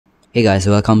Hey guys,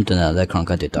 welcome to another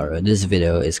Krunker tutorial. This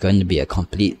video is going to be a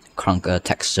complete Krunker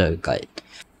texture guide.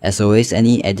 As always,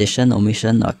 any addition,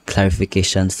 omission or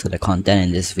clarifications to the content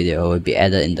in this video will be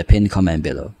added in the pinned comment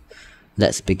below.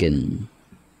 Let's begin.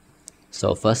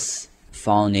 So first,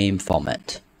 file name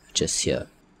format, which is here.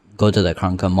 Go to the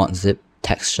Krunker mod zip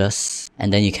textures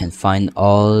and then you can find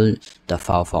all the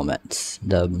file formats.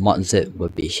 The mod zip will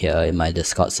be here in my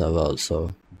Discord server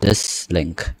also. This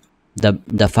link. The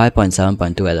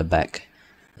 5.7.2 at the back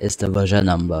is the version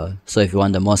number, so if you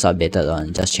want the most updated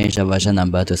one, just change the version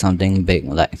number to something big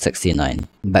like 69.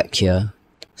 Back here,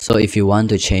 so if you want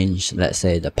to change, let's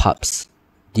say the pubs,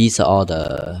 these are all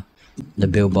the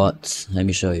billboards. Let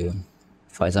me show you.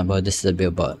 For example, this is the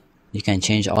billboard. You can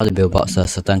change all the billboards to a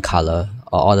certain color,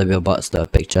 or all the billboards to a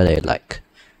picture that you like.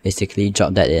 Basically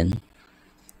drop that in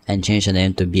and change the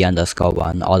name to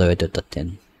B_1 all the way to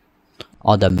 13.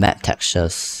 All the map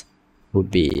textures would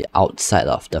be outside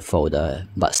of the folder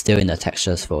but still in the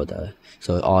textures folder,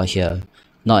 so all here,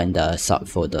 not in the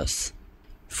subfolders.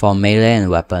 For melee and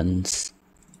weapons,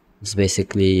 it's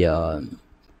basically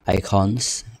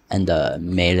icons and the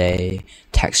melee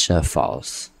texture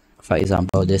files. For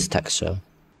example, this texture,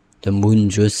 the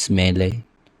Moondrop melee,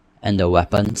 and the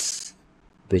weapons,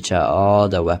 which are all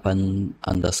the weapon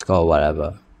underscore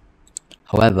whatever.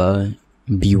 However,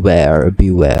 beware,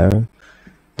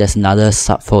 there's another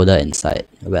subfolder inside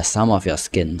where some of your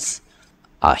skins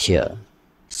are here.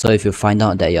 So if you find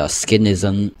out that your skin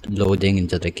isn't loading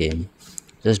into the game,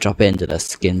 just drop it into the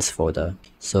skins folder.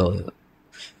 So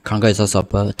Krunker is also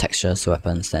upper textures,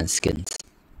 weapons and skins.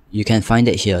 You can find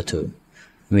it here too.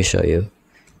 Let me show you.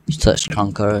 Search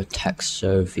Krunker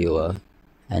texture viewer,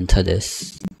 enter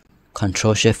this,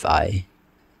 Ctrl+Shift+I,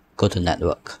 go to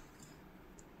network.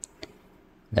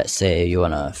 Let's say you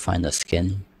wanna find a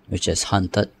skin which is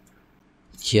hunted.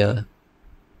 Here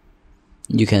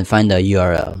you can find the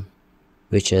URL,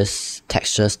 which is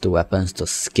textures to weapons to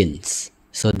skins.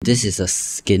 So this is a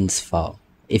skins file.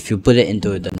 If you put it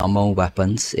into the normal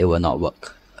weapons, it will not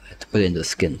work. To put it into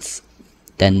skins,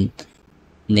 then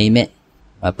name it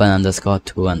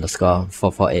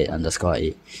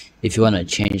weapon_2_448_8. if you want to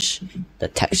change the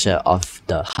texture of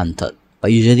the hunted,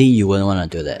 but usually you wouldn't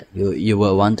want to do that. You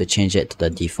will want to change it to the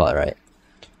default, right?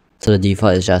 So the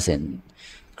default is just in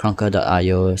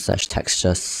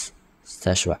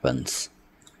krunker.io/textures/weapons.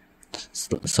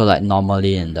 So like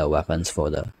normally in the weapons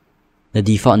folder. The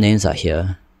default names are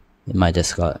here in my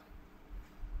Discord.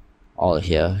 All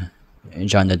here.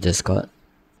 Join the Discord.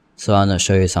 So I'm gonna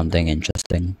show you something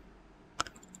interesting.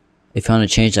 If you want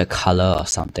to change the color of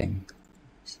something,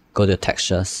 go to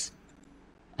textures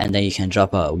and then you can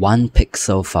drop a 1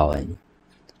 pixel file in.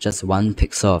 Just 1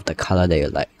 pixel of the color that you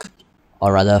like.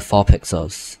 Or rather 4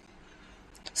 pixels,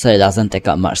 so it doesn't take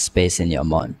up much space in your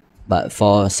mod. But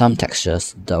for some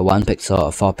textures, the 1 pixel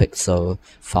or 4 pixel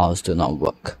files do not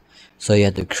work, so you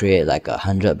have to create like a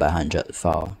 100 by 100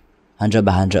 file, 100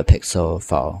 by 100 pixel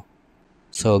file.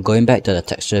 So going back to the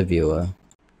texture viewer,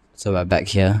 so we're back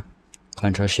here,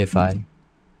 Ctrl+Shift+I,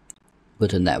 go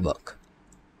to network.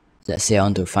 Let's say I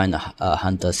want to find a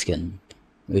hunter skin,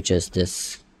 which is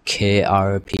this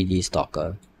KRPD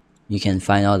stalker. You can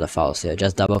find all the files here.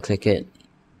 Just double click it,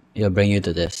 it'll bring you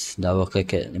to this. Double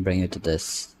click it and bring you to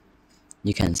this.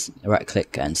 You can right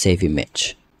click and save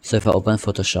image. So if I open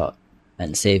Photoshop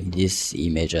and save these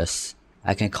images,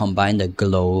 I can combine the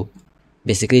glow.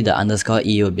 Basically the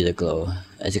 _E will be the glow.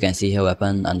 As you can see here,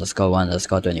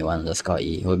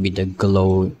 weapon_1_21_E will be the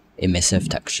glow emissive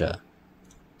texture.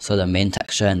 So the main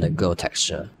texture and the glow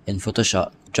texture. In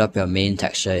Photoshop, drop your main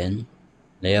texture in,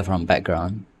 layer from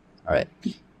background. Alright.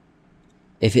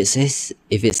 If it says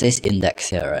index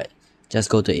here, right, just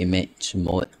go to image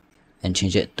mode and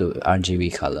change it to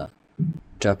RGB color.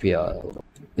 Drop your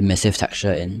emissive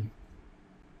texture in,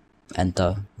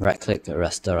 enter, right click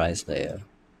rasterize layer,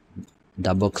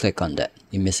 double click on that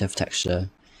emissive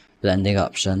texture, blending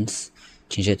options,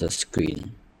 change it to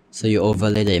screen. So you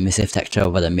overlay the emissive texture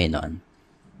over the main one,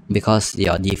 because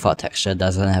your default texture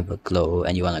doesn't have a glow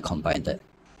and you want to combine that.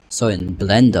 So in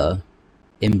Blender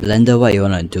what you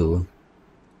want to do,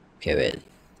 okay, wait.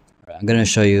 I'm gonna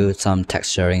show you some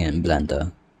texturing in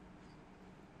Blender.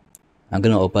 I'm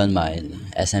gonna open my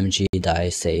SMG die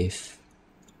save.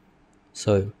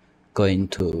 So go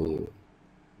into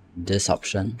this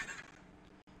option.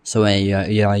 So when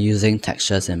you are using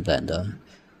textures in Blender,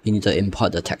 you need to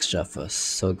import the texture first.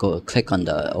 So click on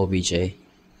the OBJ,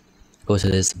 go to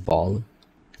this ball,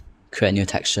 create new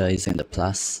texture using the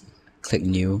plus, click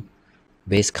new,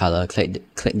 base color, click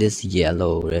this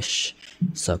yellowish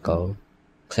circle,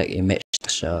 click image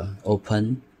texture,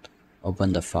 open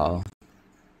the file,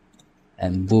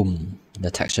 and boom, the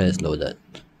texture is loaded.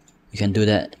 You can do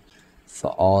that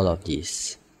for all of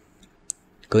these.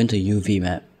 Go into UV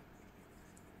map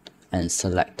and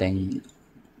selecting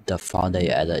the file that you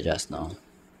added just now.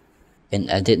 In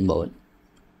edit mode,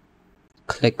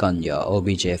 click on your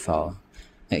OBJ file.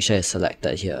 Make sure it's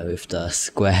selected here with the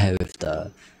square with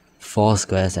the 4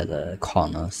 squares at the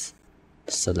corners.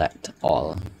 Select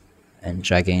all and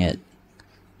dragging it.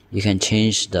 You can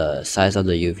change the size of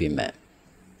the UV map.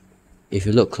 If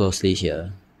you look closely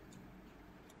here,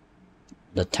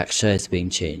 the texture is being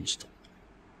changed.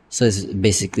 So it's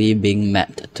basically being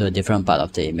mapped to a different part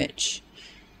of the image.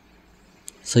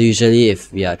 So usually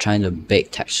if we are trying to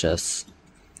bake textures,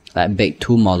 like bake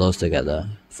 2 models together,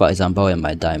 for example in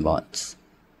my dye mods,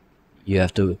 you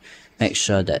have to make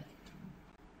sure that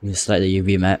you select the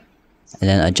UV map and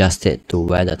then adjust it to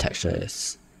where the texture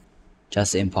is.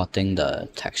 Just importing the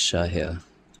texture here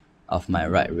of my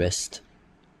right wrist.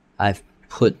 I've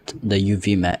put the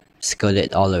UV map, scaled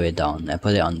it all the way down and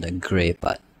put it on the gray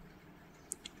part.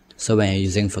 So when you're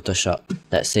using Photoshop,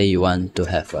 let's say you want to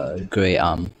have a gray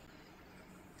arm,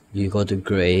 you go to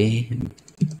gray,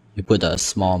 you put a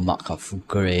small mark of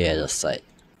gray at the side,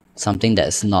 something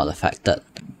that's not affected,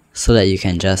 so that you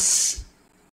can just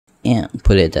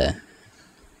put it there.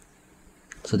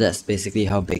 So that's basically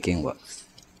how baking works.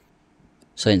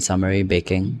 So in summary,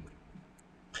 baking,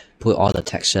 put all the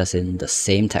textures in the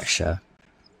same texture,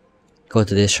 go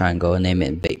to this triangle, name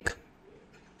it bake,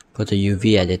 go to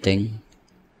UV editing,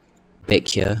 bake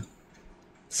here,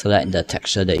 select the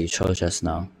texture that you chose just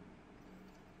now,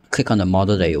 click on the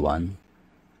model that you want,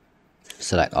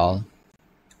 select all,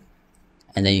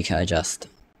 and then you can adjust.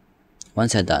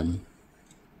 Once you're done,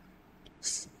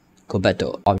 go back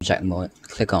to object mode,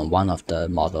 click on one of the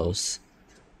models,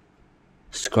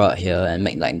 scroll out here and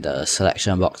make like the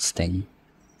selection box thing.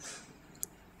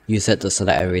 Use it to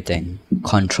select everything,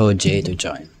 Ctrl J to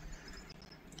join,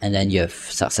 and then you have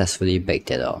successfully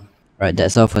baked it all. Alright,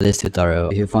 that's all for this tutorial.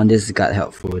 If you found this guide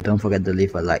helpful, don't forget to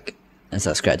leave a like and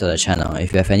subscribe to the channel.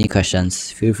 If you have any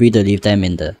questions, feel free to leave them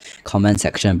in the comment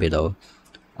section below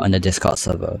on the Discord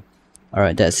server.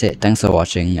 Alright, that's it. Thanks for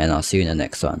watching and I'll see you in the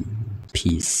next one.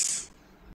 Peace.